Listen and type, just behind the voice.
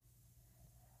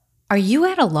Are you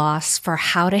at a loss for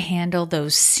how to handle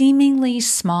those seemingly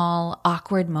small,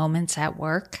 awkward moments at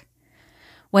work?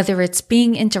 Whether it's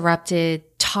being interrupted,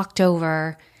 talked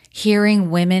over,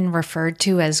 hearing women referred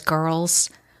to as girls,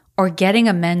 or getting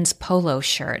a men's polo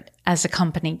shirt as a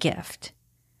company gift.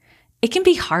 It can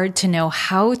be hard to know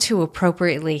how to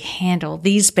appropriately handle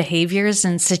these behaviors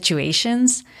and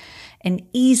situations, and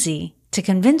easy to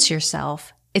convince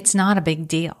yourself it's not a big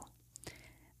deal.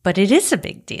 But it is a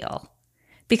big deal.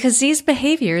 Because these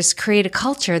behaviors create a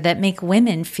culture that make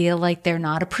women feel like they're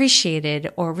not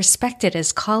appreciated or respected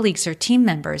as colleagues or team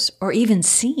members or even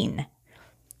seen.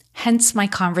 Hence my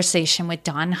conversation with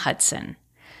Dawn Hudson.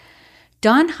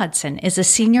 Dawn Hudson is a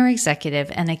senior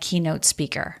executive and a keynote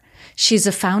speaker. She's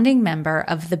a founding member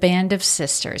of the Band of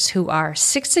Sisters, who are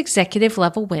 6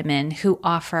 executive-level women who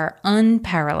offer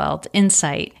unparalleled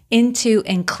insight into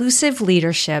inclusive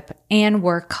leadership and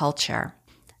work culture.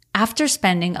 After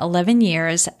spending 11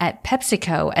 years at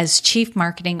PepsiCo as Chief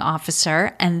Marketing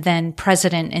Officer and then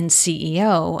President and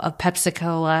CEO of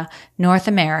Pepsi-Cola North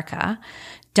America,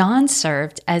 Dawn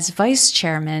served as Vice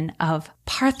Chairman of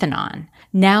Parthenon,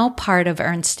 now part of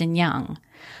Ernst & Young.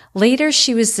 Later,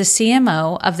 she was the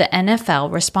CMO of the NFL,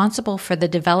 responsible for the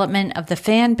development of the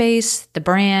fan base, the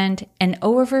brand, and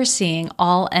overseeing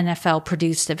all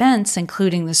NFL-produced events,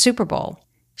 including the Super Bowl.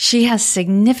 She has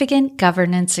significant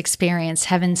governance experience,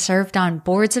 having served on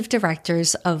boards of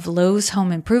directors of Lowe's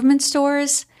Home Improvement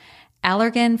Stores,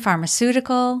 Allergan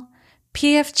Pharmaceutical,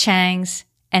 P.F. Chang's,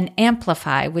 and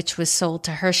Amplify, which was sold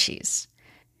to Hershey's.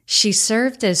 She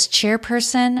served as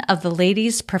chairperson of the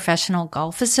Ladies Professional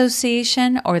Golf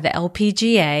Association, or the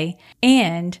LPGA,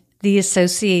 and the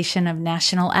Association of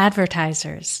National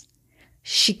Advertisers.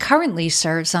 She currently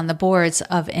serves on the boards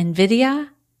of NVIDIA,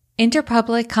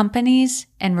 Interpublic Companies,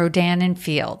 and Rodan and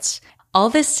Fields.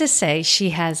 All this to say, she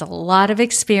has a lot of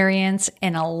experience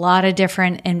in a lot of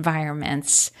different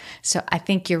environments. So I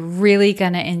think you're really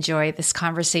going to enjoy this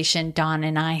conversation Dawn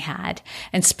and I had.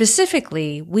 And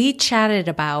specifically, we chatted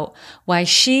about why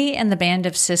she and the Band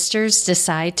of Sisters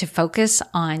decide to focus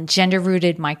on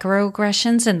gender-rooted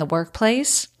microaggressions in the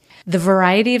workplace, the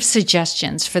variety of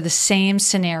suggestions for the same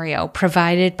scenario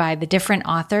provided by the different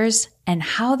authors, and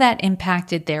how that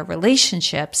impacted their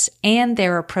relationships and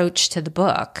their approach to the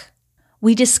book.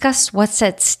 We discussed what's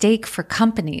at stake for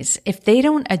companies if they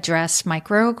don't address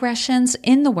microaggressions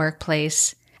in the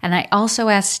workplace, and I also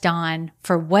asked Dawn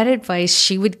for what advice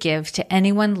she would give to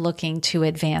anyone looking to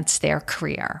advance their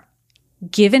career.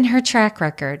 Given her track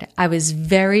record, I was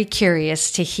very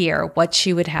curious to hear what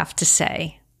she would have to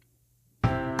say.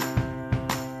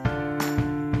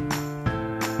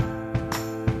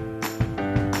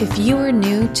 If you are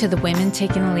new to the Women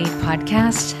Taking the Lead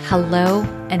podcast, hello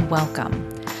and welcome.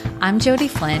 I'm Jody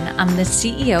Flynn. I'm the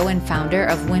CEO and founder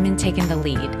of Women Taking the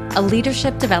Lead, a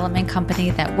leadership development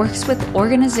company that works with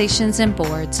organizations and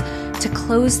boards to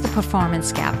close the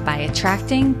performance gap by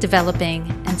attracting, developing,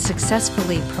 and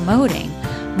successfully promoting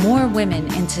more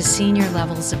women into senior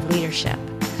levels of leadership.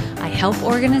 I help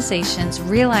organizations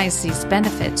realize these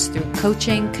benefits through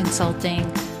coaching, consulting,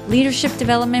 leadership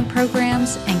development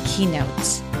programs, and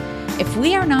keynotes. If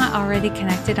we are not already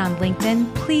connected on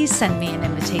LinkedIn, please send me an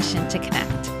invitation to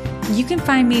connect. You can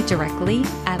find me directly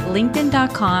at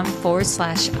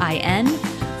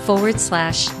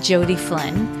linkedin.com/IN/Jody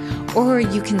Flynn, or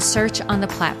you can search on the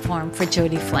platform for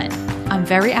Jody Flynn. I'm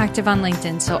very active on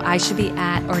LinkedIn, so I should be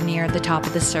at or near the top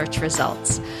of the search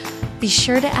results. Be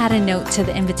sure to add a note to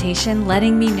the invitation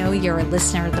letting me know you're a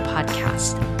listener of the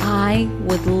podcast. I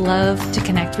would love to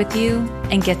connect with you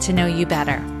and get to know you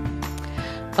better.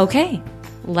 Okay,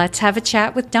 let's have a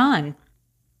chat with Dawn.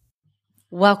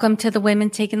 Welcome to the Women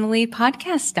Taking the Lead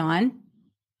podcast, Dawn.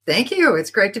 Thank you.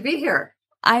 It's great to be here.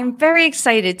 I'm very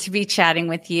excited to be chatting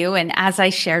with you. And as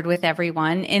I shared with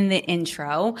everyone in the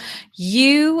intro,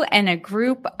 you and a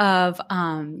group of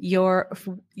your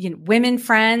women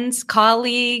friends,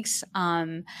 colleagues,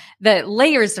 the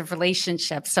layers of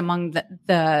relationships among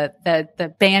the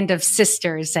band of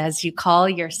sisters, as you call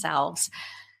yourselves,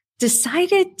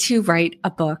 decided to write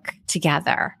a book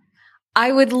together.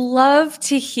 I would love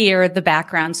to hear the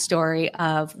background story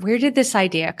of where did this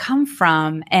idea come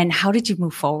from and how did you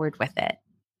move forward with it?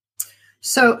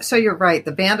 So you're right.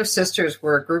 The Band of Sisters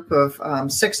were a group of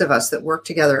 6 of us that worked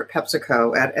together at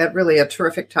PepsiCo at really a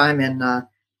terrific time in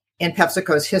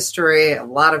PepsiCo's history, a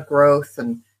lot of growth,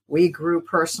 and we grew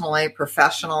personally,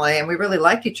 professionally, and we really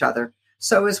liked each other.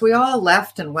 So as we all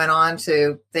left and went on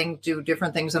to do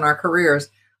different things in our careers,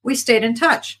 we stayed in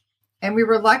touch. And we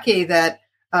were lucky that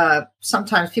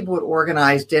sometimes people would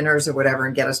organize dinners or whatever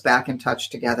and get us back in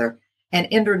touch together. And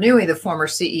Indra Nooyi, the former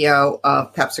CEO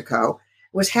of PepsiCo,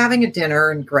 was having a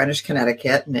dinner in Greenwich,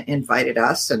 Connecticut, and invited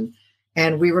us,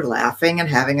 and we were laughing and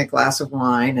having a glass of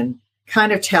wine and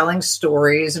kind of telling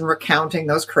stories and recounting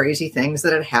those crazy things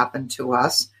that had happened to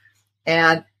us.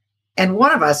 And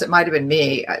one of us, it might have been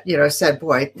me, said,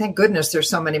 boy, thank goodness there's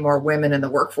so many more women in the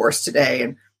workforce today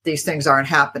and these things aren't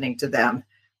happening to them,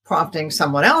 prompting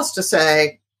someone else to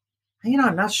say,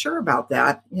 I'm not sure about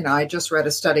that. I just read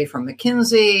a study from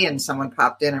McKinsey, and someone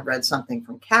popped in and read something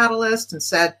from Catalyst and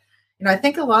said, I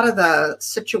think a lot of the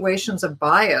situations of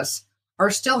bias are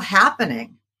still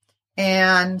happening.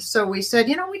 And so we said,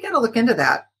 we got to look into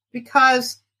that,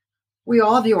 because we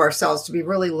all view ourselves to be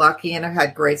really lucky and have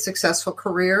had great successful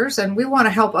careers, and we want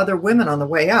to help other women on the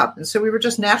way up. And so we were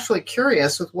just naturally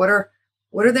curious with what are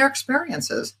their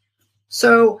experiences.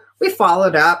 So we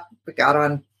followed up. We got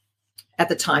on, at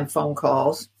the time, phone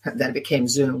calls, and then it became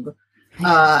Zoom,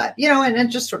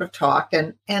 and just sort of talked.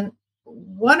 And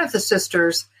one of the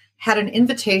sisters had an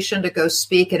invitation to go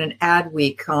speak at an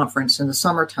Adweek conference in the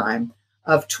summertime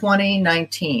of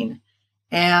 2019.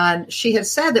 And she had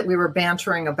said that we were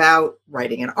bantering about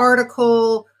writing an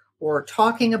article or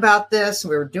talking about this.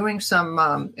 We were doing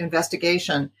some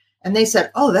investigation. And they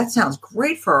said, oh, that sounds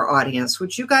great for our audience.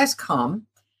 Would you guys come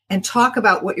and talk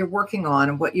about what you're working on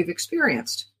and what you've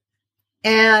experienced?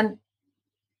 And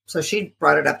so she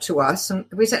brought it up to us, and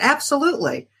we said,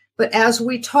 absolutely. But as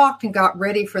we talked and got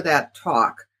ready for that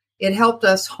talk, it helped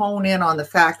us hone in on the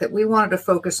fact that we wanted to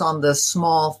focus on the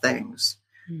small things,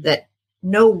 that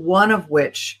no one of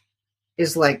which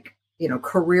is like,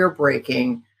 career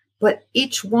breaking, but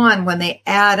each one, when they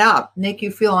add up, make you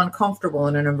feel uncomfortable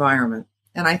in an environment.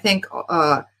 And I think,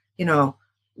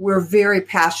 we're very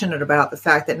passionate about the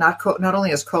fact that not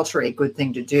only is culture a good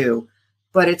thing to do,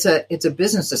 but it's a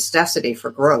business necessity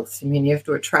for growth. You have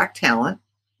to attract talent,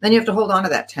 then you have to hold on to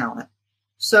that talent.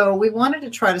 So we wanted to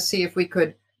try to see if we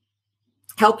could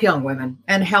help young women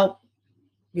and help,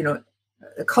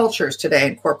 cultures today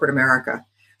in corporate America.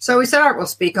 So we said, all right, we'll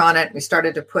speak on it. We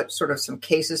started to put sort of some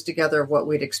cases together of what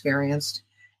we'd experienced.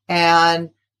 And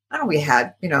we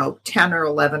had, 10 or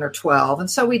 11 or 12. And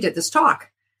so we did this talk,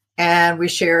 and we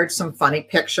shared some funny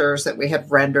pictures that we had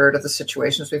rendered of the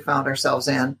situations we found ourselves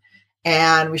in.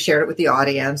 And we shared it with the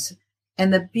audience.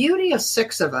 And the beauty of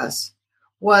 6 of us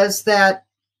was that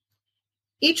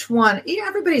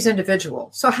everybody's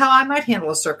individual. So how I might handle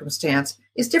a circumstance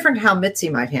is different to how Mitzi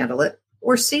might handle it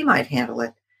or C might handle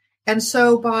it. And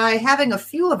so by having a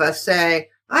few of us say,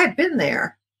 I've been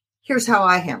there, here's how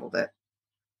I handled it.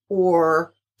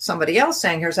 Or somebody else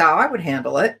saying, here's how I would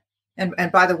handle it.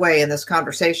 And by the way, in this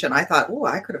conversation, I thought,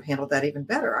 I could have handled that even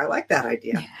better. I like that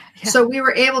idea. Yeah. So we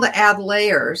were able to add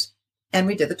layers, and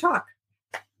we did the talk.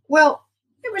 Well,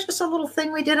 it was just a little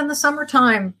thing we did in the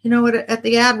summertime, at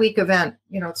the Adweek event.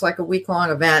 It's like a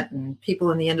week-long event, and people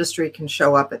in the industry can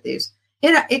show up at these.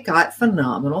 It got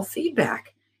phenomenal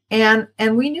feedback. And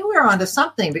we knew we were onto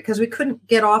something, because we couldn't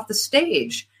get off the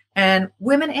stage. And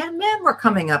women and men were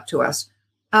coming up to us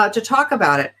to talk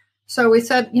about it. So we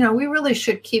said, we really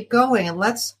should keep going, and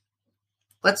let's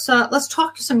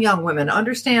talk to some young women,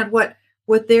 understand what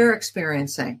they're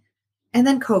experiencing. And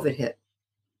then COVID hit.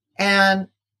 And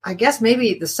I guess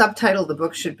maybe the subtitle of the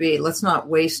book should be, let's not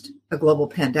waste a global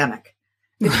pandemic,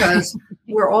 because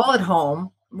we're all at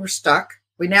home. We're stuck.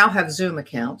 We now have Zoom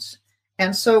accounts.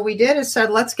 And so we did is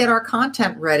said, let's get our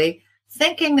content ready,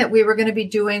 thinking that we were going to be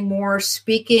doing more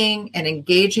speaking and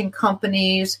engaging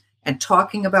companies and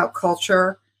talking about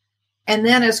culture. And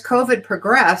then as COVID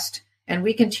progressed and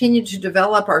we continued to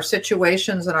develop our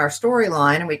situations and our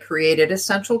storyline, and we created a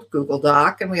central Google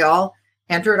Doc, and we all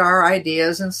entered our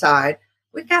ideas inside,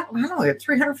 we got,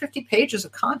 350 pages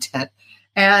of content,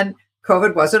 and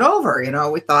COVID wasn't over.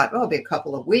 We thought, it'll be a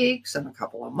couple of weeks and a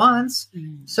couple of months.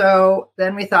 Mm. So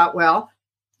then we thought,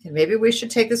 maybe we should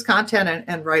take this content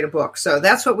and write a book. So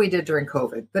that's what we did during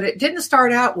COVID. But it didn't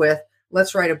start out with,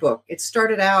 let's write a book. It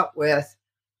started out with,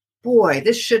 boy,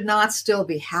 this should not still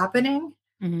be happening.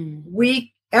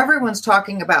 Mm. Everyone's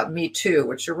talking about Me Too,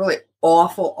 which are really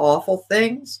awful, awful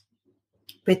things.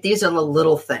 But these are the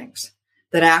little things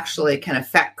that actually can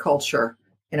affect culture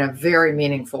in a very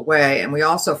meaningful way. And we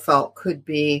also felt could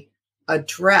be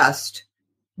addressed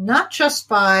not just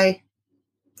by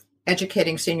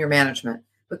educating senior management,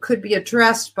 but could be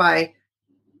addressed by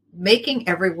making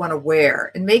everyone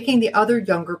aware and making the other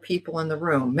younger people in the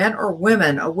room, men or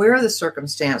women, aware of the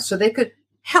circumstance so they could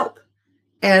help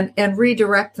and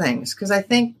redirect things. Because I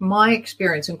think my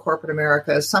experience in corporate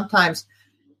America is sometimes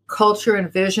culture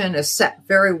and vision is set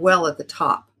very well at the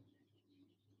top.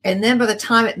 And then by the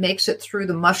time it makes it through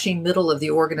the mushy middle of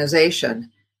the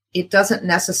organization, it doesn't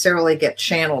necessarily get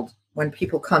channeled when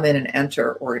people come in and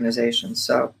enter organizations.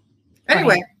 So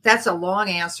anyway, Right. that's a long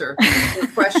answer to your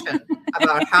question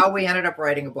about how we ended up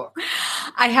writing a book.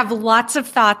 I have lots of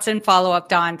thoughts and follow up,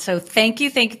 Dawn. So thank you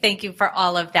for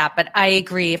all of that. But I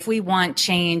agree. If we want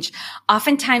change,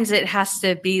 oftentimes it has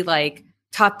to be like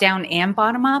top down and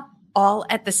bottom up all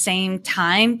at the same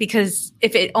time, because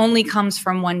if it only comes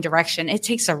from one direction, it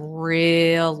takes a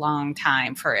real long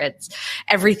time for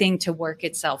everything to work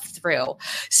itself through.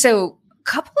 So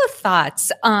couple of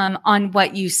thoughts on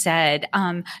what you said.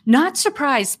 Not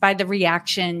surprised by the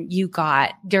reaction you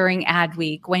got during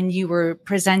Adweek when you were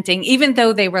presenting, even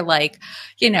though they were like,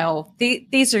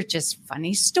 these are just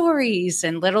funny stories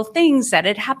and little things that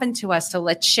had happened to us. So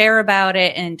let's share about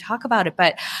it and talk about it.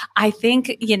 But I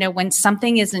think, when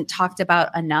something isn't talked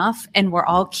about enough and we're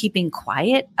all keeping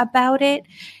quiet about it,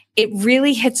 it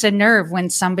really hits a nerve when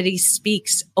somebody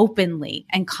speaks openly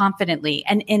and confidently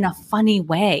and in a funny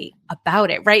way about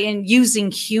it, right? And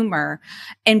using humor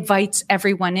invites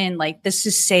everyone in, like, this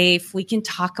is safe. We can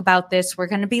talk about this. We're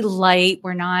going to be light.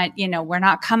 We're not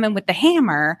coming with the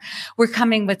hammer. We're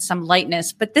coming with some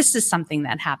lightness, but this is something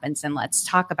that happens and let's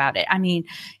talk about it. I mean,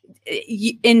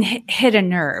 hit a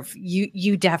nerve.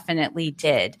 You definitely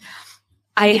did.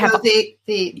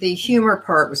 The humor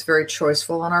part was very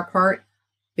choiceful on our part,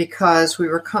 because we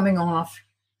were coming off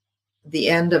the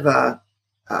end of a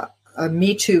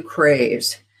Me Too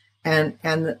craze. And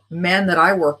the men that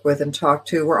I work with and talk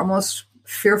to were almost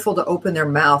fearful to open their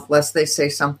mouth lest they say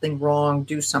something wrong,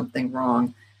 do something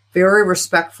wrong. Very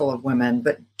respectful of women,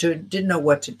 but didn't know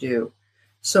what to do.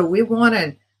 So we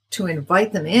wanted to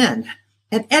invite them in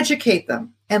and educate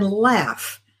them and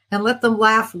laugh and let them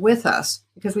laugh with us,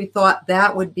 because we thought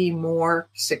that would be more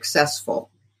successful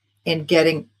in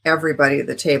getting everybody at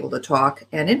the table to talk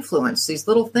and influence these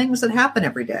little things that happen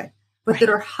every day, but that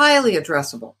are highly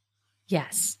addressable.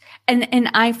 Yes. And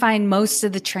I find most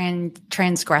of the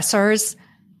transgressors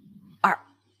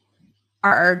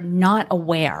are not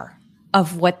aware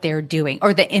of what they're doing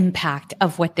or the impact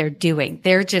of what they're doing.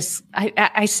 They're just,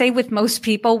 I say with most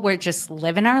people, we're just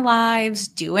living our lives,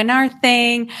 doing our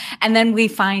thing. And then we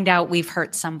find out we've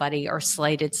hurt somebody or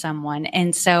slighted someone.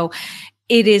 And so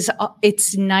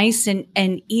it's nice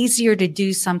and easier to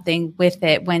do something with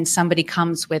it when somebody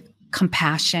comes with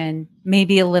compassion,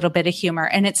 maybe a little bit of humor.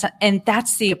 And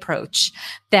that's the approach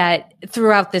that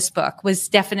throughout this book was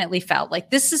definitely felt like,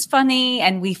 this is funny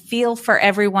and we feel for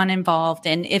everyone involved.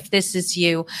 And if this is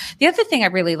you, the other thing I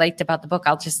really liked about the book,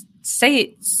 I'll just say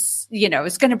it, I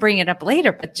was going to bring it up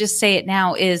later, but just say it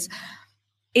now, is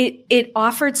it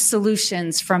offered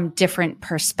solutions from different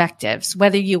perspectives,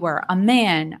 whether you were a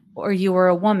man or you were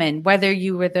a woman, whether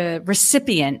you were the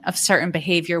recipient of certain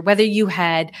behavior, whether you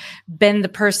had been the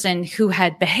person who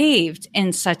had behaved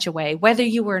in such a way, whether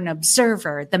you were an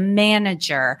observer, the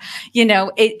manager,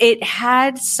 it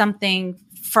had something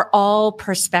for all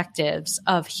perspectives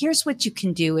of, here's what you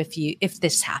can do if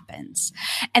this happens.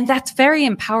 And that's very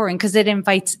empowering because it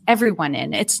invites everyone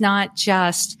in. It's not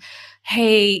just,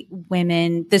 hey,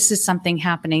 women, this is something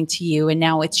happening to you, and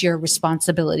now it's your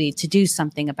responsibility to do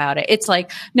something about it. It's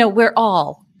like, no,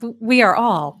 we are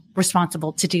all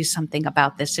responsible to do something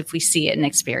about this if we see it and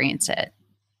experience it.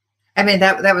 I mean,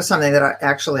 that was something that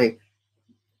actually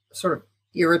sort of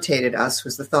irritated us,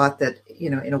 was the thought that,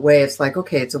 in a way it's like,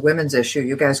 okay, it's a women's issue.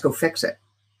 You guys go fix it.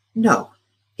 No,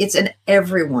 it's an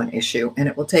everyone issue, and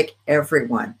it will take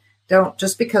everyone.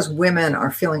 Just because women are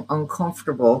feeling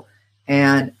uncomfortable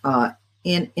and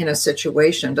in a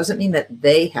situation doesn't mean that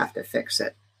they have to fix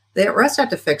it. The rest have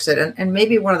to fix it. And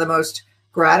maybe one of the most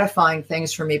gratifying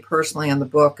things for me personally on the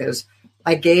book is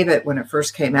I gave it when it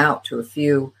first came out to a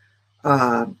few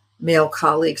male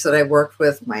colleagues that I worked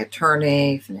with, my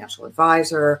attorney, financial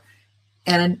advisor,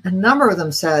 and a number of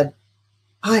them said,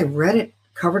 I read it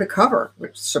cover to cover,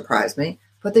 which surprised me,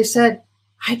 but they said,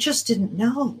 I just didn't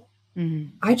know.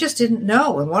 Mm-hmm. I just didn't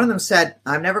know. And one of them said,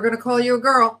 I'm never going to call you a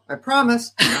girl. I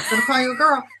promise. I'm not going to call you a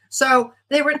girl. So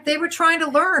they were trying to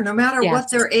learn no matter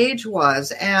what their age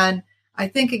was. And I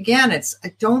think, again,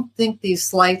 I don't think these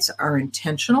slights are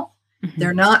intentional. Mm-hmm.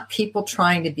 They're not people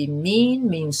trying to be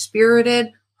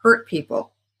mean-spirited, hurt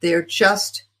people. They're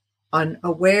just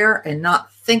unaware and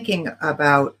not thinking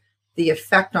about the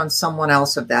effect on someone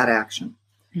else of that action.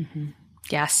 Mm-hmm.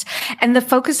 Yes. And the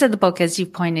focus of the book, as you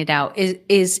pointed out,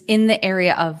 is in the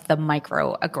area of the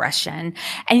microaggression.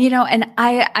 And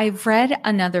I've read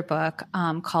another book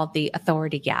called The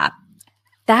Authority Gap.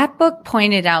 That book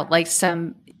pointed out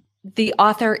the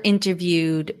author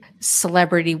interviewed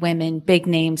celebrity women, big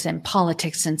names in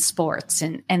politics and sports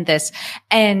and this.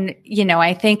 And,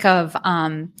 I think of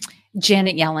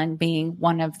Janet Yellen being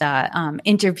one of the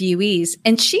interviewees.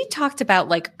 And she talked about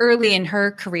like early in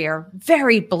her career,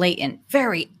 very blatant,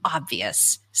 very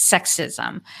obvious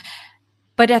sexism.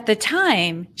 But at the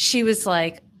time, she was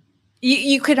like,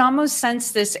 you could almost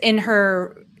sense this in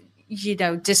her,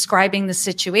 describing the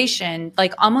situation,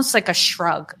 like almost like a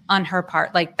shrug on her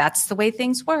part, like that's the way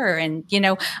things were. And,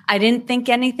 I didn't think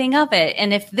anything of it.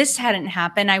 And if this hadn't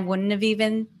happened, I wouldn't have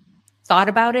even thought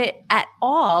about it at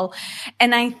all.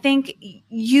 And I think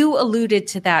you alluded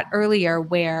to that earlier,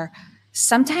 where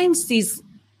sometimes these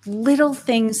little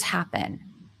things happen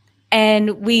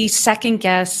and we second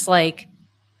guess, like,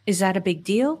 is that a big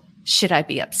deal? Should I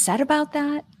be upset about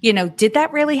that? Did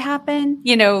that really happen?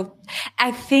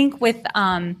 I think with,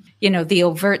 the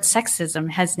overt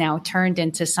sexism has now turned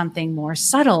into something more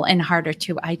subtle and harder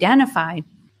to identify.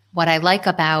 What I like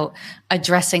about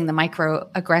addressing the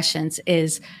microaggressions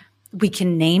is we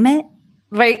can name it,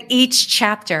 right? Each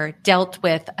chapter dealt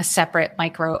with a separate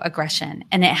microaggression,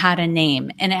 and it had a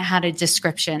name and it had a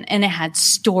description and it had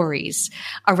stories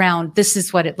around this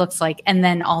is what it looks like. And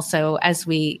then also, as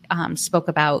we spoke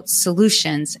about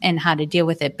solutions and how to deal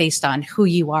with it based on who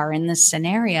you are in this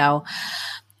scenario.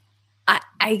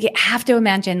 I have to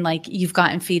imagine like you've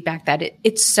gotten feedback that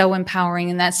it's so empowering,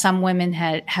 and that some women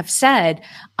have said,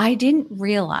 I didn't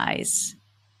realize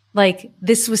like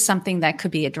this was something that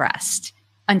could be addressed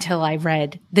until I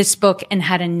read this book and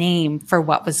had a name for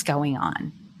what was going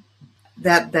on.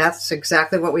 That's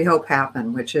exactly what we hope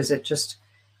happened, which is it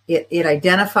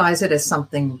identifies it as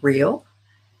something real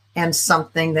and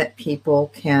something that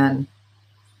people can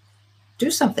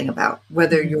do something about,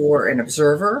 whether you're an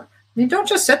observer. I mean, don't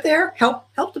just sit there, help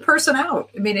the person out.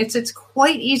 I mean, it's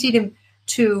quite easy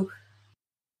to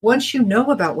once you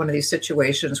know about one of these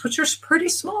situations, which are pretty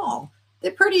small,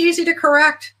 they're pretty easy to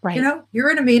correct. Right. You're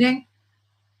in a meeting,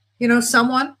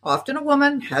 someone, often a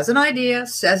woman, has an idea,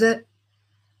 says it,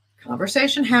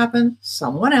 conversation happened,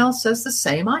 someone else says the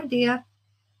same idea,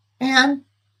 and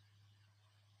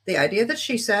the idea that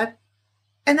she said,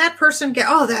 and that person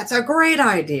that's a great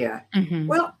idea. Mm-hmm.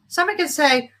 Well, someone can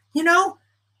say,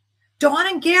 Dawn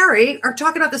and Gary are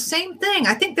talking about the same thing.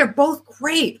 I think they're both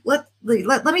great. Let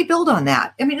me build on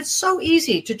that. I mean, it's so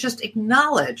easy to just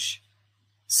acknowledge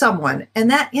someone, and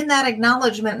that in that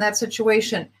acknowledgement, in that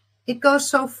situation, it goes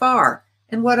so far.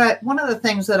 And one of the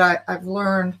things that I've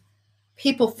learned,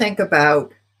 people think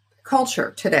about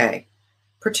culture today,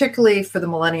 particularly for the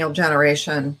millennial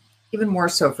generation, even more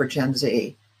so for Gen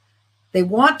Z. They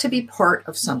want to be part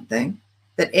of something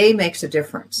that A, makes a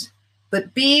difference,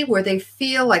 but B, where they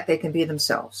feel like they can be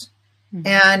themselves. Mm-hmm.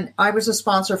 And I was a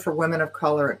sponsor for women of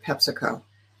color at PepsiCo.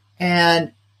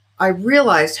 And I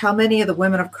realized how many of the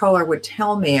women of color would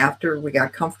tell me after we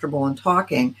got comfortable in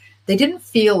talking, they didn't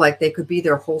feel like they could be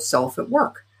their whole self at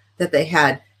work, that they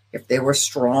had, if they were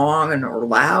strong or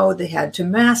loud, they had to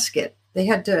mask it. They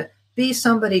had to be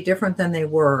somebody different than they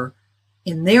were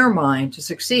in their mind to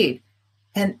succeed.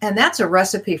 And that's a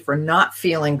recipe for not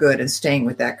feeling good and staying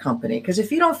with that company. Because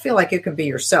if you don't feel like you can be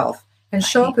yourself and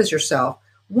show up as yourself,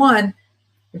 one,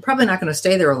 you're probably not going to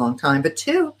stay there a long time. But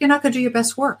two, you're not going to do your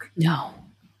best work. No.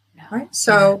 Right.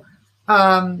 So,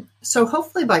 so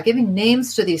hopefully by giving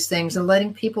names to these things and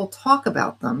letting people talk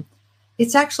about them,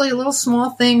 it's actually little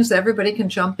small things that everybody can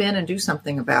jump in and do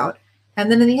something about. And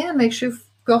then in the end, makes you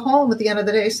go home at the end of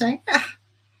the day saying, I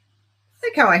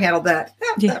think how I handled that.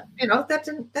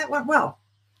 That went well.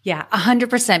 Yeah,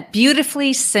 100%.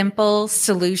 Beautifully simple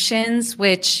solutions,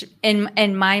 which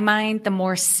in my mind, the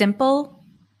more simple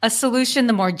a solution,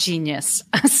 the more genius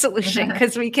a solution,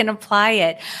 because we can apply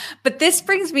it. But this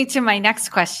brings me to my next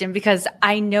question, because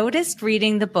I noticed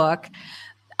reading the book,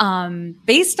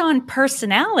 based on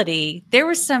personality, there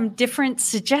were some different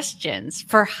suggestions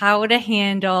for how to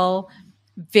handle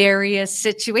various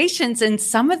situations, and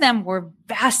some of them were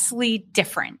vastly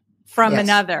different from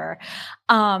another.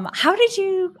 How did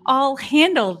you all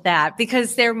handle that?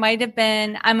 Because there might have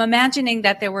been, I'm imagining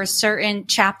that there were certain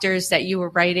chapters that you were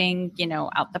writing,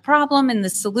 out the problem and the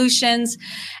solutions,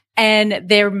 and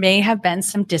there may have been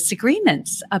some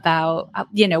disagreements about,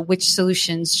 which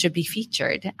solutions should be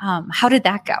featured. How did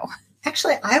that go?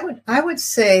 Actually, I would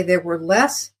say there were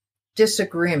less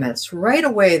disagreements. Right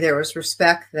away, there was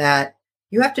respect that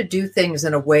you have to do things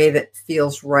in a way that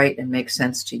feels right and makes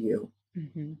sense to you.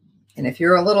 Mm-hmm. And if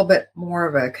you're a little bit more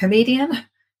of a comedian,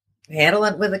 handle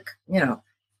it with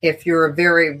if you're a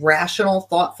very rational,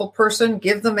 thoughtful person,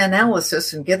 give them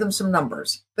analysis and give them some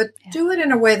numbers, but do it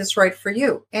in a way that's right for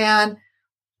you. And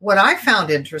what I found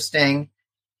interesting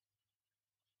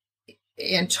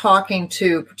in talking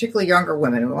to particularly younger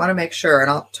women, we want to make sure, and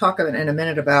I'll talk in a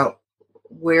minute about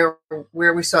where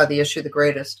we saw the issue the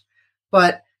greatest.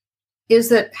 but is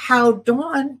that how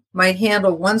Dawn might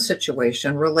handle one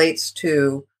situation relates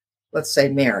to, let's say,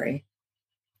 Mary.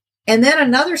 And then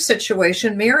another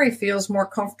situation, Mary feels more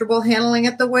comfortable handling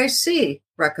it the way C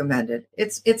recommended.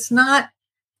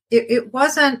 It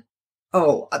wasn't,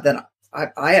 oh, then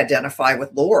I identify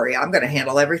with Lori. I'm going to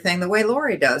handle everything the way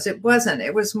Lori does. It wasn't.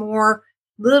 It was more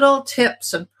little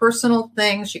tips and personal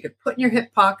things you could put in your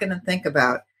hip pocket and think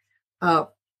about.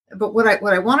 But what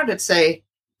I wanted to say,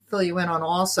 fill you in on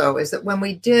also, is that when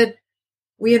we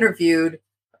interviewed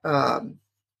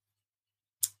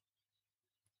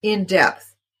in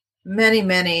depth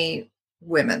many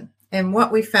women, and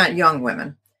what we found, young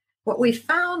women, what we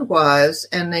found was,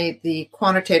 and the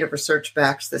quantitative research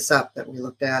backs this up that we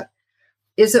looked at,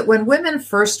 is that when women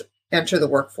first enter the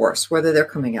workforce, whether they're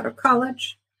coming out of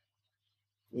college,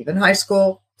 even high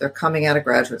school, they're coming out of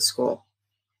graduate school,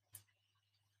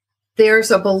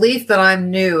 there's a belief that I'm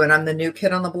new and I'm the new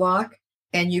kid on the block,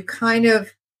 and you kind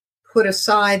of put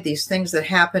aside these things that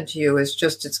happen to you as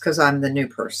just it's because I'm the new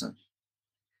person.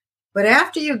 But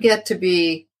after you get to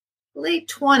be late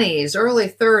 20s, early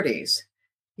 30s,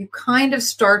 you kind of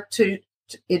start to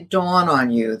it dawn on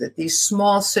you that these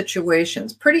small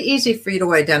situations, pretty easy for you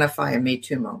to identify a Me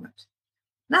Too moment.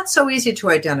 Not so easy to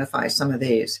identify some of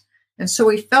these. And so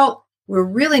we felt we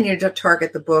really needed to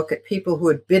target the book at people who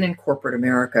had been in corporate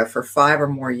America for 5 or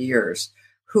more years,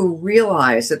 who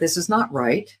realize that this is not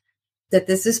right, that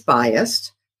this is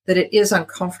biased, that it is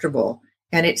uncomfortable,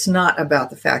 and it's not about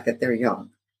the fact that they're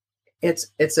young.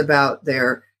 It's about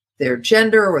their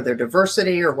gender or their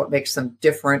diversity or what makes them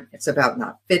different. It's about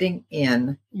not fitting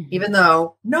in, even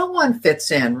though no one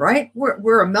fits in, right?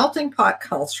 We're a melting pot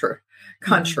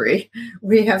country.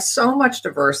 We have so much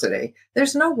diversity.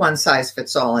 There's no one size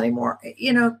fits all anymore.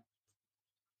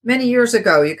 Many years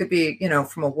ago, you could be,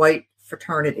 from a white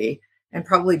fraternity and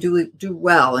probably do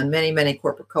well in many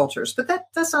corporate cultures, but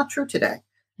that's not true today.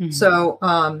 Mm-hmm. So,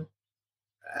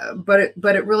 but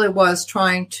it really was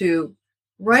trying to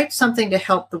write something to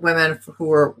help the women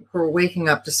who are waking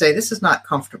up to say, this is not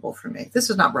comfortable for me. This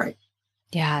is not right.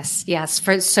 Yes.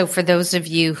 For those of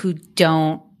you who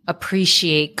don't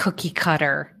appreciate cookie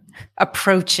cutter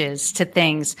approaches to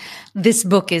things, this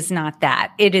book is not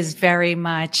that. It is very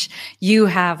much, you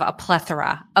have a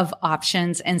plethora of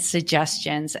options and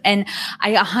suggestions. And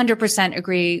I 100%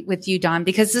 agree with you, Dawn,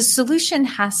 because the solution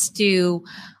has to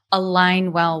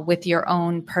align well with your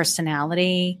own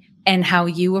personality and how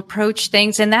you approach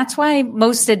things. And that's why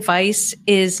most advice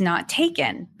is not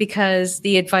taken, because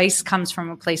the advice comes from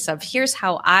a place of, here's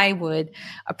how I would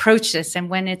approach this. And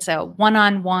when it's a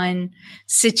one-on-one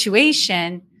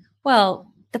situation, well,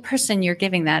 the person you're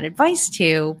giving that advice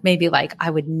to may be like, I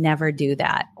would never do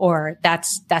that, or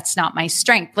that's not my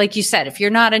strength. Like you said, if you're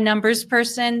not a numbers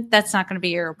person, that's not going to be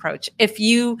your approach. If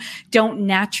you don't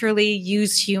naturally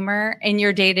use humor in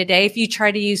your day to day, if you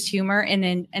try to use humor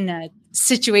in a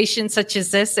situation such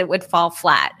as this, it would fall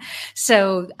flat.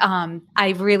 So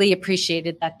I really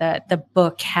appreciated that the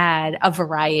book had a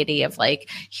variety of like,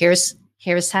 here's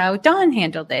how Dawn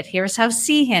handled it. Here's how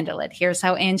C handled it. Here's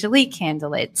how Angelique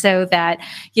handled it. So that,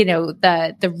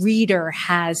 the reader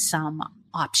has some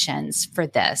options for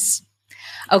this.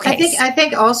 Okay. I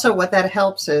think also what that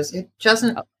helps is it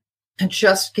doesn't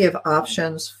just give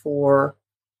options for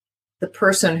the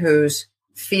person who's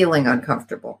feeling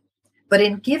uncomfortable, but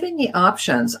in giving the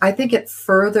options, I think it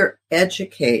further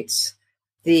educates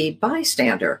the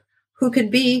bystander who can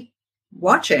be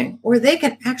watching, or they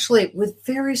can actually, with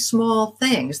very small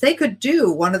things, they could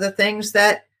do one of the things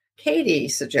that Katie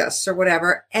suggests or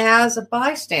whatever as a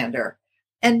bystander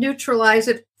and neutralize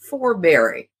it for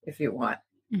Mary, if you want,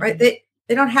 right? They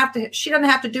don't have to, she doesn't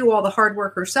have to do all the hard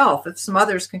work herself. If some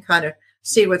others can kind of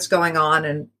see what's going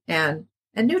on and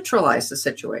neutralize the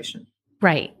situation.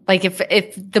 Right. Like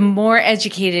if the more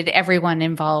educated everyone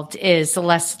involved is, the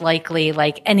less likely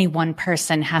like any one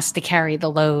person has to carry the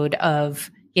load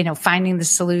of, finding the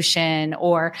solution,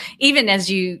 or even as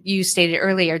you stated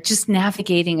earlier, just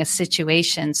navigating a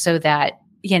situation so that,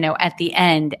 at the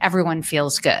end, everyone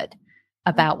feels good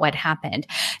about what happened.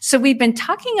 So we've been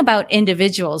talking about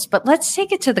individuals, but let's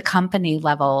take it to the company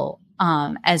level,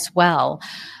 as well.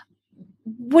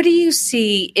 What do you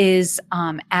see is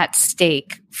at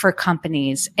stake for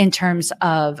companies in terms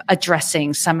of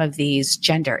addressing some of these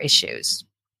gender issues?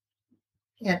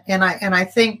 And I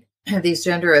think these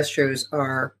gender issues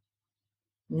are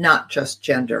not just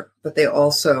gender, but they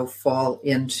also fall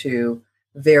into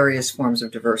various forms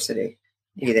of diversity,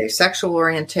 be they sexual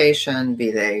orientation, be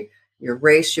they your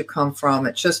race you come from.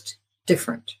 It's just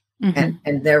different,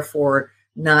 and therefore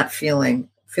not feeling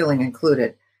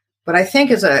included. But I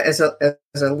think as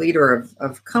a leader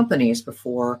of companies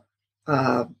before,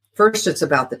 first it's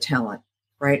about the talent,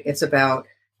 right? It's about,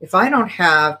 if I don't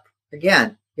have,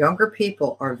 again, younger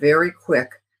people are very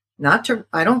quick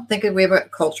I don't think we have a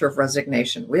culture of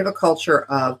resignation. We have a culture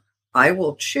of, I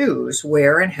will choose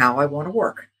where and how I want to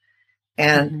work.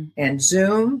 And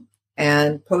Zoom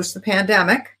and post the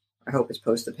pandemic, I hope it's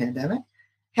post the pandemic,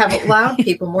 have allowed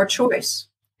people more choice,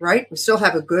 right? We still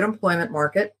have a good employment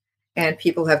market and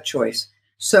people have choice.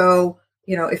 So,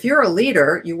 if you're a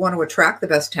leader, you want to attract the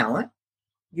best talent.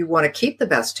 You want to keep the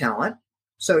best talent.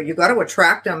 So you got to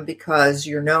attract them because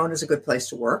you're known as a good place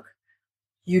to work.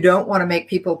 You don't want to make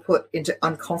people put into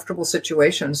uncomfortable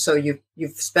situations. So you've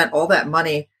spent all that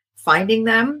money finding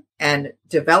them and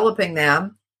developing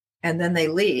them, and then they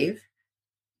leave.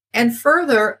 And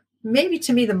further, maybe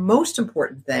to me, the most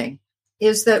important thing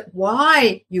is that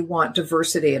why you want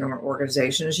diversity in an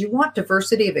organization is you want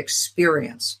diversity of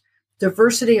experience,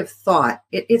 diversity of thought.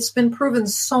 It's been proven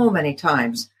so many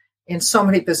times in so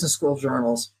many business school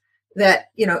journals that,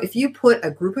 if you put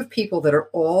a group of people that are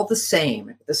all the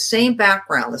same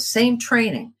background, the same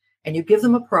training, and you give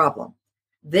them a problem,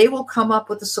 they will come up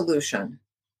with a solution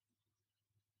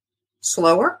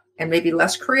slower and maybe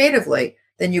less creatively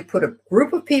than you put a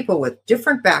group of people with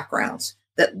different backgrounds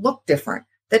that look different,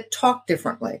 that talk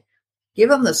differently. Give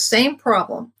them the same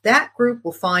problem. That group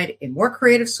will find a more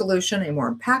creative solution, a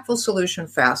more impactful solution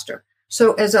faster.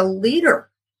 So as a leader,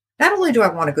 not only do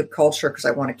I want a good culture because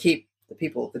I want to keep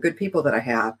the good people that I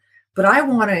have, but I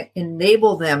want to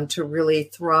enable them to really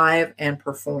thrive and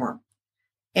perform.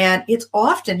 And it's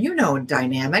often, in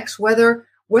dynamics, whether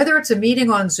it's a meeting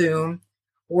on Zoom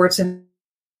or it's a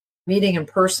meeting in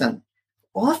person,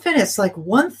 often it's like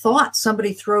one thought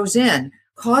somebody throws in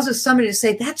causes somebody to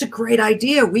say, that's a great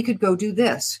idea. We could go do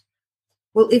this.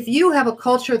 Well, if you have a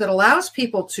culture that allows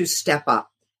people to step up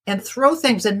and throw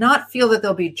things and not feel that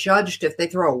they'll be judged if they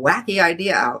throw a wacky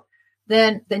idea out,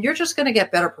 then you're just going to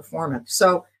get better performance.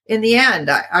 So in the end,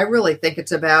 I really think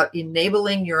it's about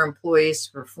enabling your employees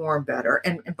to perform better.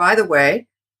 And by the way,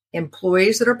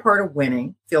 employees that are part of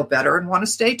winning feel better and want to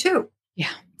stay too.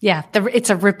 Yeah. Yeah. It's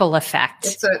a ripple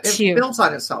effect. It builds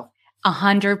on itself.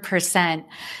 100%.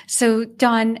 So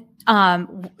Dawn,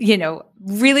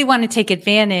 really want to take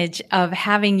advantage of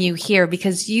having you here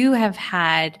because you have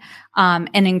had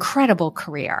an incredible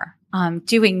career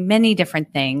doing many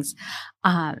different things.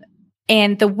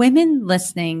 And the women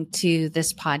listening to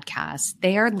this podcast,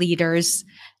 they are leaders.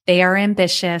 They are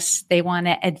ambitious. They want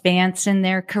to advance in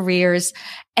their careers.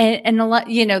 And a lot,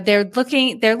 they're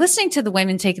listening to the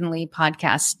Women Taking the Lead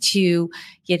podcast to,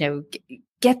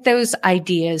 get those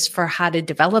ideas for how to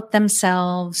develop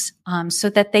themselves, so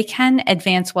that they can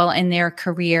advance well in their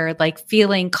career, like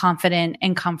feeling confident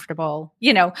and comfortable,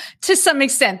 to some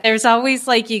extent. There's always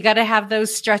you got to have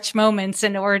those stretch moments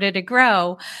in order to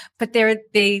grow, but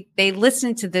they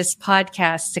listen to this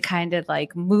podcast to kind of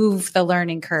move the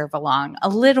learning curve along a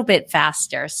little bit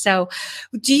faster. So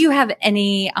do you have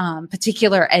any,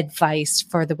 particular advice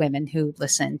for the women who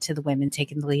listen to the Women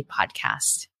Taking the Lead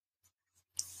podcast?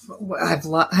 I have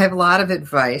a lot of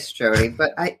advice, Jody,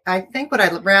 but I think what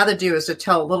I'd rather do is to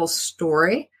tell a little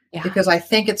story, because I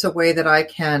think it's a way that I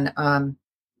can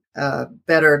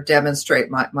better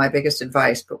demonstrate my biggest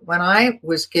advice. But when I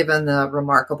was given the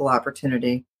remarkable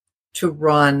opportunity to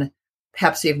run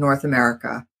Pepsi of North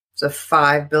America, it's a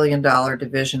 $5 billion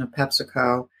division of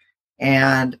PepsiCo,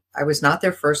 and I was not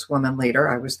their first woman leader.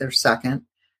 I was their second,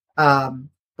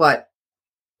 but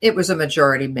it was a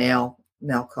majority male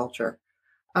culture.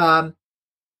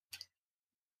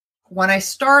 When I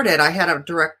started, I had a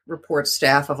direct report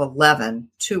staff of 11.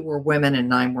 2 were women and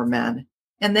 9 were men.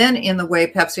 And then in the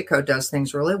way PepsiCo does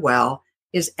things really well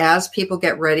is as people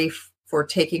get ready for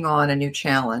taking on a new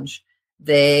challenge,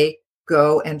 they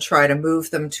go and try to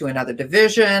move them to another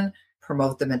division,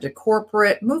 promote them into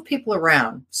corporate, move people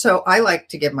around. So I like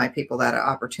to give my people that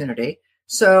opportunity.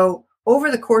 So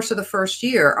over the course of the first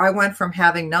year, I went from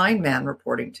having 9 men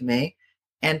reporting to me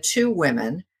and 2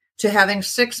 women to having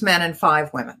 6 men and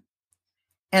 5 women.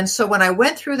 And so when I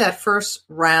went through that first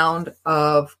round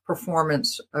of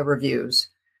performance reviews,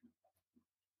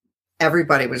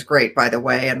 everybody was great, by the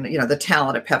way. And, the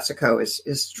talent at PepsiCo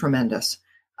is tremendous.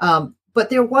 But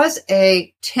there was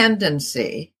a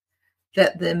tendency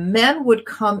that the men would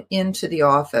come into the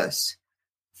office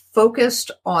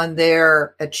focused on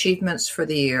their achievements for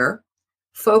the year,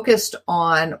 focused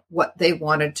on what they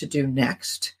wanted to do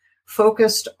next,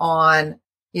 focused on,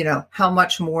 how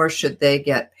much more should they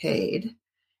get paid,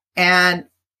 and,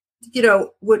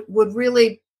 would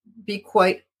really be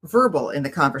quite verbal in the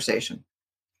conversation.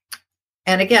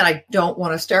 And again, I don't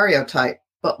want to stereotype,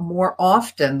 but more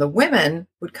often the women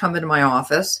would come into my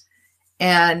office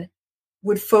and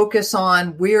would focus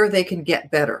on where they can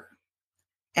get better.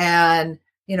 And,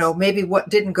 maybe what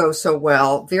didn't go so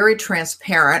well, very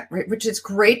transparent, right, which is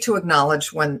great to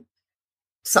acknowledge when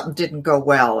something didn't go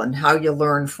well and how you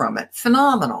learn from it.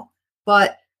 Phenomenal.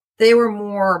 But they were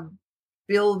more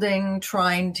building,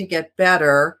 trying to get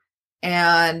better.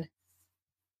 And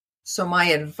so my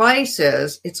advice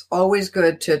is it's always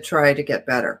good to try to get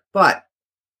better. But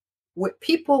what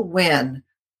people win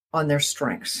on their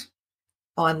strengths,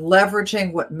 on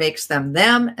leveraging what makes them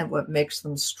them and what makes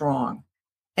them strong,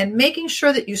 and making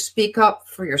sure that you speak up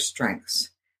for your strengths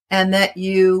and that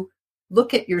you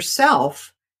look at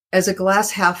yourself as a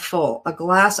glass half full, a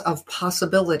glass of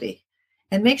possibility,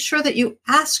 and make sure that you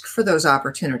ask for those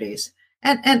opportunities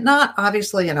and not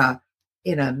obviously in a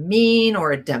mean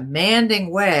or a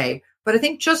demanding way, but I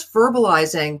think just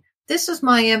verbalizing, this is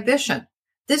my ambition.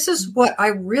 This is what I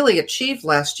really achieved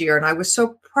last year and I was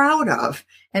so proud of.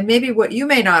 And maybe what you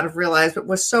may not have realized, but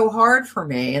was so hard for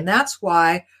me. And that's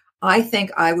why I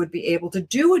think I would be able to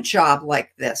do a job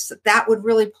like this, that would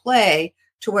really play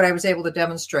to what I was able to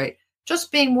demonstrate.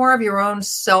 Just being more of your own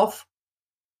self.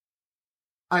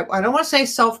 I don't want to say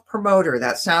self-promoter.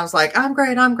 That sounds like I'm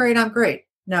great, I'm great, I'm great.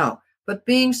 No, but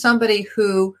being somebody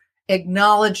who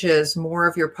acknowledges more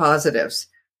of your positives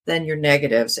than your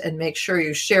negatives and make sure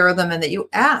you share them and that you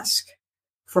ask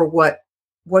for what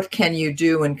can you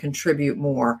do and contribute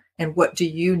more and what do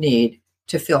you need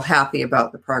to feel happy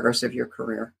about the progress of your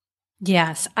career.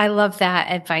 Yes, I love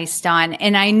that advice, Dawn.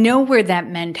 And I know where that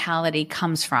mentality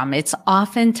comes from. It's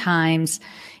oftentimes,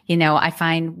 I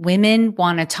find women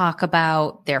want to talk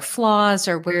about their flaws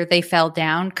or where they fell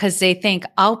down because they think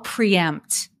I'll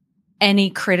preempt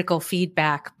any critical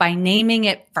feedback by naming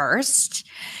it first,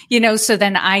 so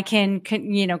then I can,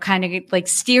 kind of like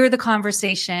steer the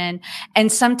conversation.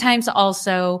 And sometimes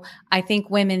also I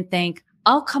think women think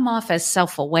I'll come off as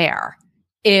self-aware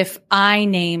if I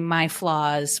name my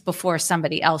flaws before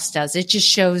somebody else does. It just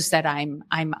shows that I'm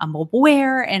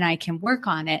aware and I can work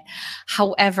on it.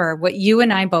 However, what you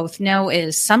and I both know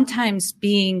is sometimes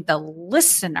being the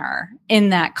listener in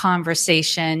that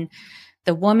conversation,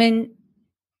 the woman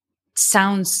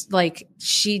sounds like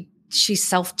she's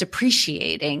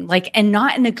self-depreciating, and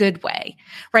not in a good way,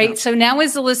 right? No. So now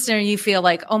as a listener, you feel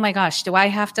like, oh my gosh, do I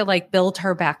have to build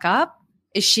her back up?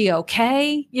 Is she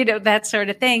okay? That sort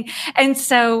of thing. And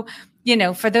so,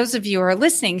 for those of you who are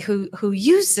listening who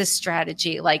use this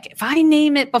strategy, if I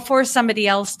name it before somebody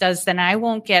else does, then I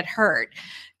won't get hurt.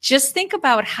 Just think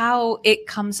about how it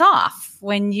comes off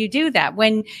when you do that,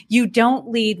 when you don't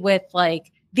lead with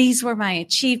these were my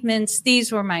achievements, these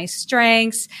were my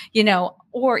strengths,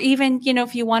 or even,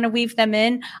 if you want to weave them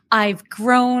in, I've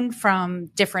grown from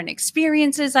different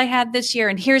experiences I had this year.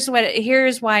 And here's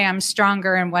why I'm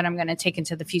stronger and what I'm going to take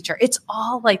into the future. It's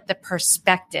all the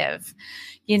perspective,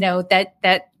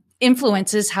 that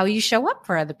influences how you show up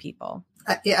for other people.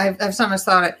 I've sometimes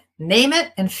thought name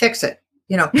it and fix it,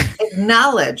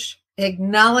 acknowledge,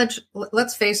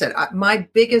 let's face it. My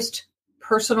biggest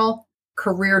personal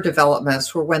career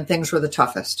developments were when things were the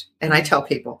toughest. And I tell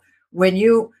people, when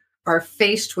you are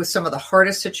faced with some of the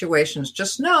hardest situations,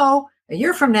 just know a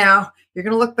year from now, you're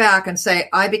going to look back and say,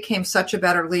 I became such a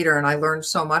better leader and I learned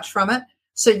so much from it.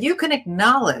 So you can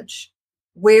acknowledge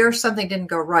where something didn't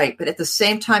go right, but at the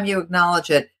same time you acknowledge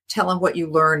it, tell them what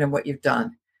you learned and what you've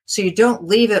done. So you don't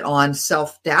leave it on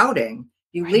self-doubting.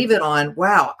 You leave it on,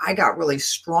 wow, I got really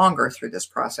stronger through this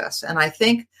process. And I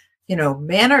think,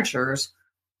 managers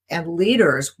and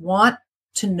leaders want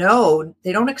to know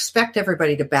they don't expect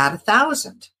everybody to bat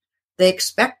 1,000. They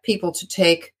expect people to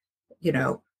take,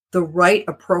 the right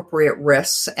appropriate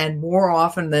risks and more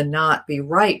often than not be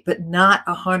right, but not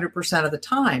 100% of the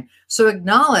time. So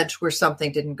acknowledge where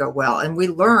something didn't go well and we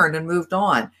learned and moved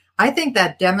on. I think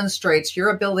that demonstrates your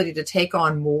ability to take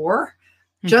on more,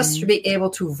 just to be able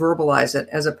to verbalize it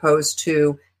as opposed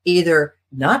to either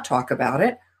not talk about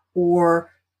it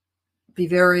or be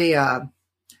very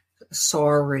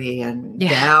sorry and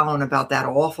down about that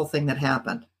awful thing that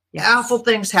happened. Yes. Awful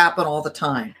things happen all the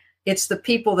time. It's the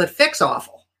people that fix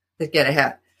awful that get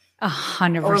ahead.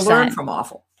 100%. Or learn from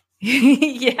awful.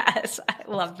 Yes, I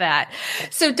love that.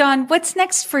 So Dawn, what's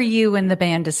next for you and the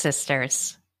Band of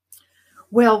Sisters?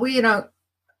 Well,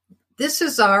 this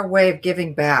is our way of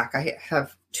giving back. I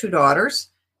have 2 daughters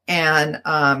and,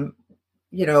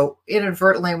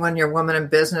 inadvertently when you're a woman in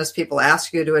business, people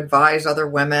ask you to advise other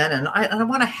women and I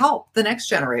want to help the next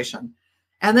generation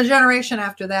and the generation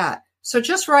after that. So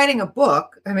just writing a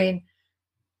book,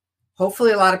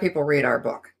 hopefully a lot of people read our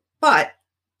book, but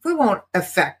we won't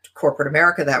affect corporate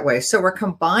America that way. So we're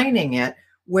combining it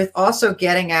with also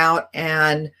getting out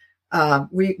and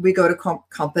we go to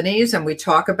companies and we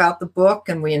talk about the book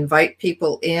and we invite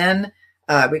people in.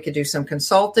 We could do some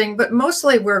consulting, but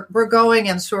mostly we're going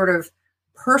and sort of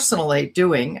personally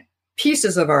doing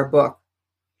pieces of our book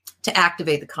to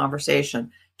activate the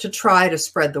conversation, to try to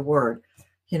spread the word.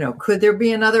 Could there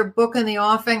be another book in the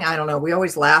offing? I don't know. We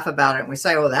always laugh about it and we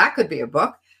say, "Oh, that could be a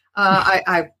book."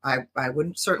 I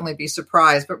wouldn't certainly be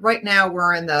surprised. But right now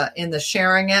we're in the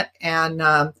sharing it,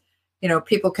 and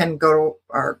people can go to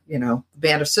our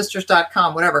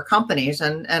bandofsisters.com, whatever companies,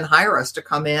 and hire us to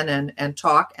come in and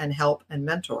talk and help and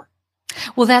mentor.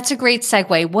 Well, that's a great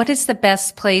segue. What is the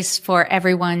best place for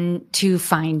everyone to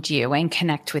find you and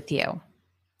connect with you?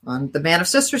 On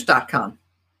thebandofsisters.com.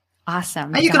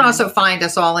 Awesome. And you can also find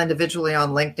us all individually on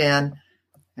LinkedIn,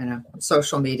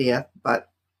 social media, but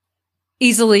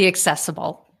easily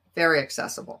accessible. Very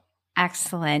accessible.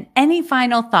 Excellent. Any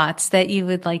final thoughts that you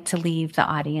would like to leave the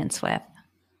audience with?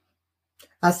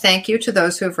 A thank you to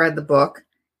those who have read the book,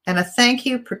 and a thank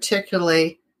you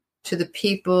particularly to the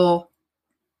people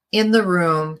in the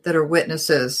room that are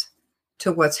witnesses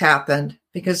to what's happened,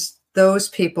 because those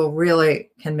people really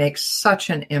can make such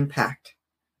an impact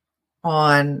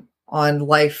on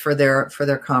life for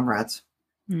their comrades.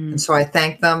 And so I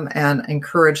thank them and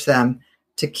encourage them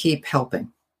to keep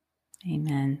helping.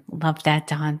 Amen. Love that,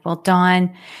 Dawn. Well,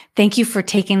 Dawn, thank you for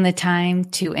taking the time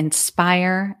to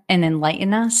inspire and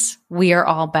enlighten us. We are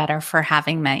all better for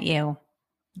having met you.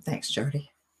 Thanks,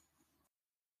 Jody.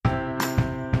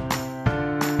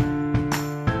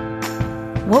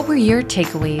 What were your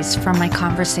takeaways from my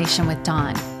conversation with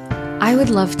Dawn? I would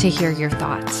love to hear your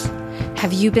thoughts.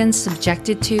 Have you been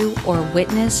subjected to or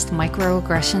witnessed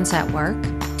microaggressions at work?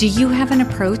 Do you have an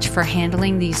approach for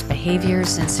handling these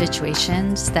behaviors and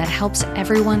situations that helps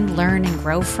everyone learn and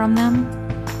grow from them?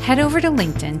 Head over to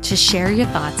LinkedIn to share your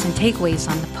thoughts and takeaways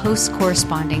on the post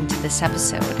corresponding to this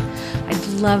episode. I'd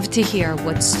love to hear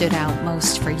what stood out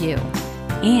most for you.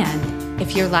 And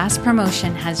if your last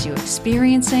promotion has you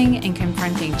experiencing and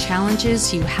confronting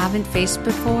challenges you haven't faced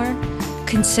before,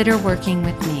 consider working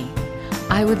with me.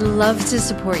 I would love to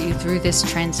support you through this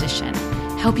transition,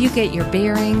 help you get your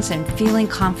bearings and feeling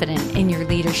confident in your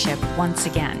leadership once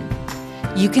again.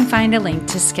 You can find a link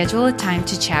to schedule a time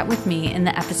to chat with me in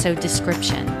the episode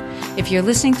description. If you're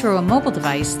listening through a mobile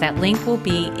device, that link will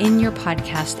be in your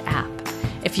podcast app.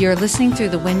 If you're listening through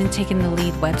the Women Taking the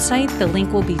Lead website, the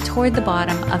link will be toward the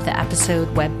bottom of the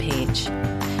episode webpage.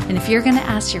 And if you're going to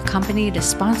ask your company to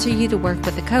sponsor you to work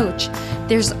with a coach,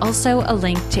 there's also a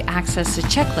link to access a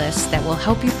checklist that will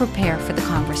help you prepare for the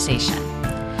conversation.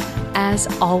 As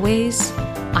always,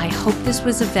 I hope this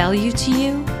was of value to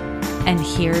you, and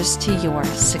here's to your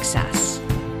success.